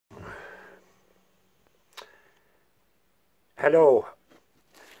Hello.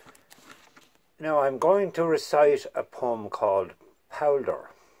 Now I'm going to recite a poem called Poulder.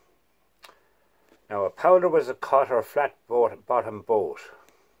 Now a Poulder was a cutter flat bottom boat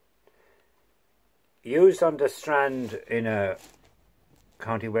used on the strand in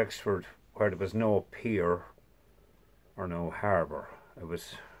County Wexford where there was no pier or no harbour. It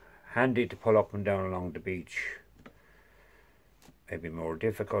was handy to pull up and down along the beach. Maybe more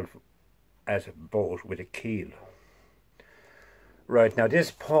difficult as a boat with a keel. Right, now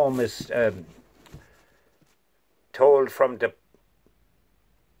this poem is told from the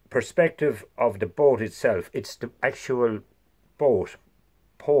perspective of the boat itself. It's the actual boat,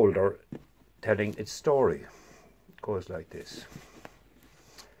 Poulder, telling its story. It goes like this.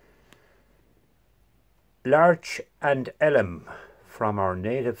 Larch and elm from our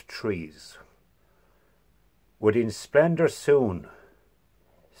native trees would in splendour soon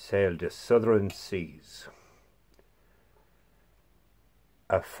sail the southern seas.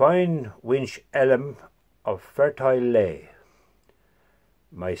 A fine winch elm of fertile lay,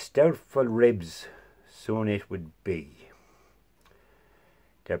 my stoutful ribs soon it would be.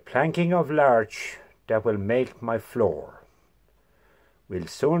 The planking of larch that will make my floor will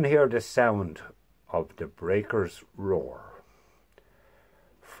soon hear the sound of the breaker's roar.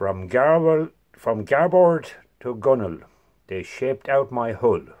 From garboard to gunwale they shaped out my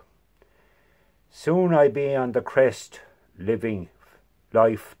hull. Soon I be on the crest, living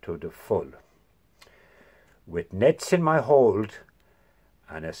life to the full. With nets in my hold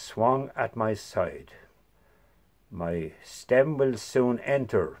and a swung at my side, my stem will soon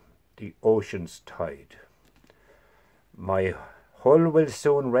enter the ocean's tide. My hull will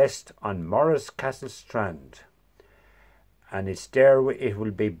soon rest on Morris Castle strand, and it's there it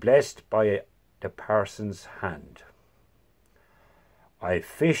will be blessed by the parson's hand. I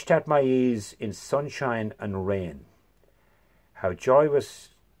fished at my ease in sunshine and rain. How joyous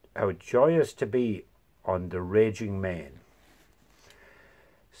to be on the raging main.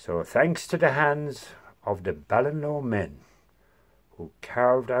 So thanks to the hands of the Ballinlow men, who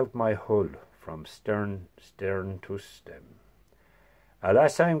carved out my hull from stern to stem.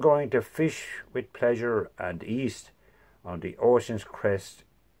 Alas, I am going to fish with pleasure and east on the ocean's crest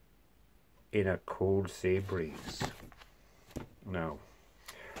in a cool sea breeze. Now,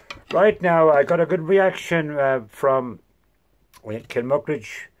 right now, I got a good reaction from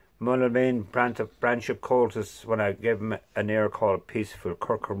Kilmuckridge, Mullermain branch of Coltis when I gave him an air called Peaceful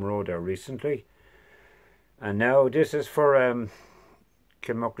Kirkham Road there recently. And now this is for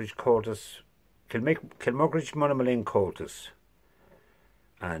Kilmuckridge Coltis, Kilmuckridge Mullermain Coltis,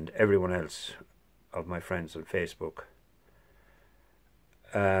 and everyone else of my friends on Facebook.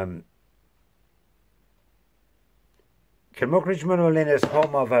 Kilmuckridge Mullermain is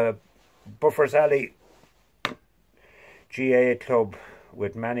home of a Buffers Alley GAA club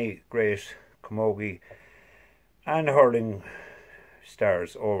with many great camogie and hurling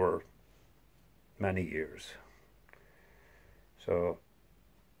stars over many years. So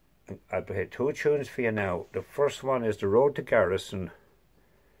I'll play two tunes for you now. The first one is The Road to Garrison.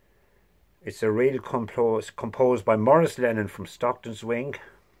 It's a reel composed by Maurice Lennon from Stockton's Wing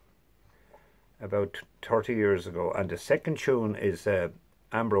about 30 years ago. And the second tune is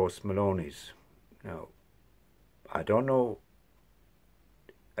Ambrose Maloney's. Now, I don't know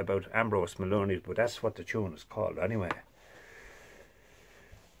about Ambrose Maloney, but that's what the tune is called anyway.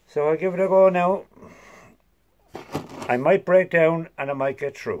 So I'll give it a go now. I might break down and I might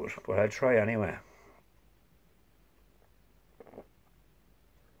get through it, but I'll try anyway.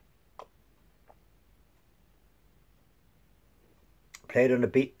 Played on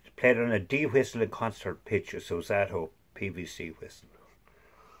a D whistle in concert pitch, a Sosato PVC whistle.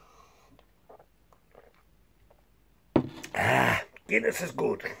 Ah, Guinness is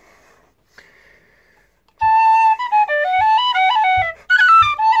good.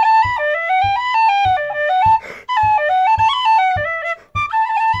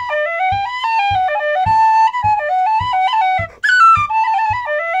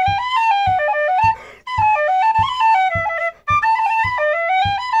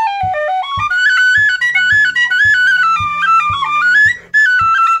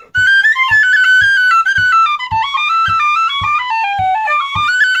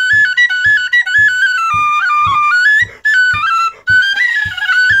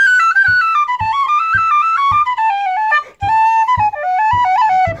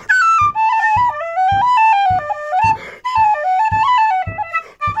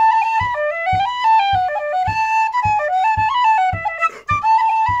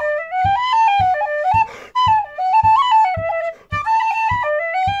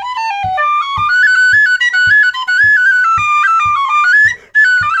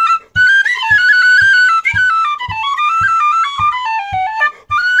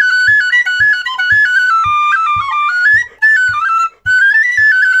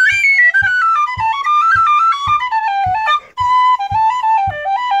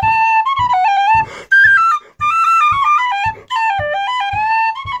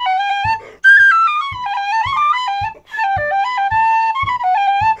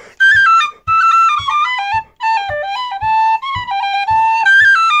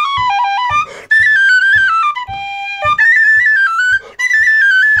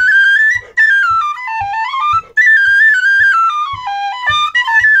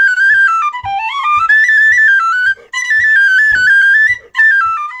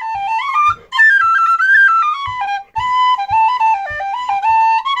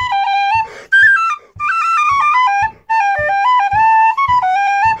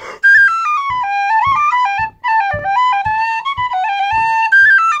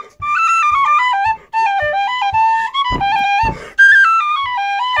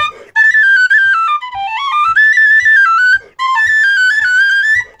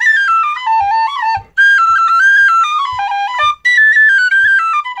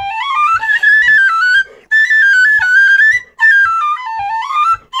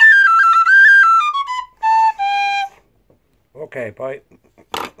 Okay, bye.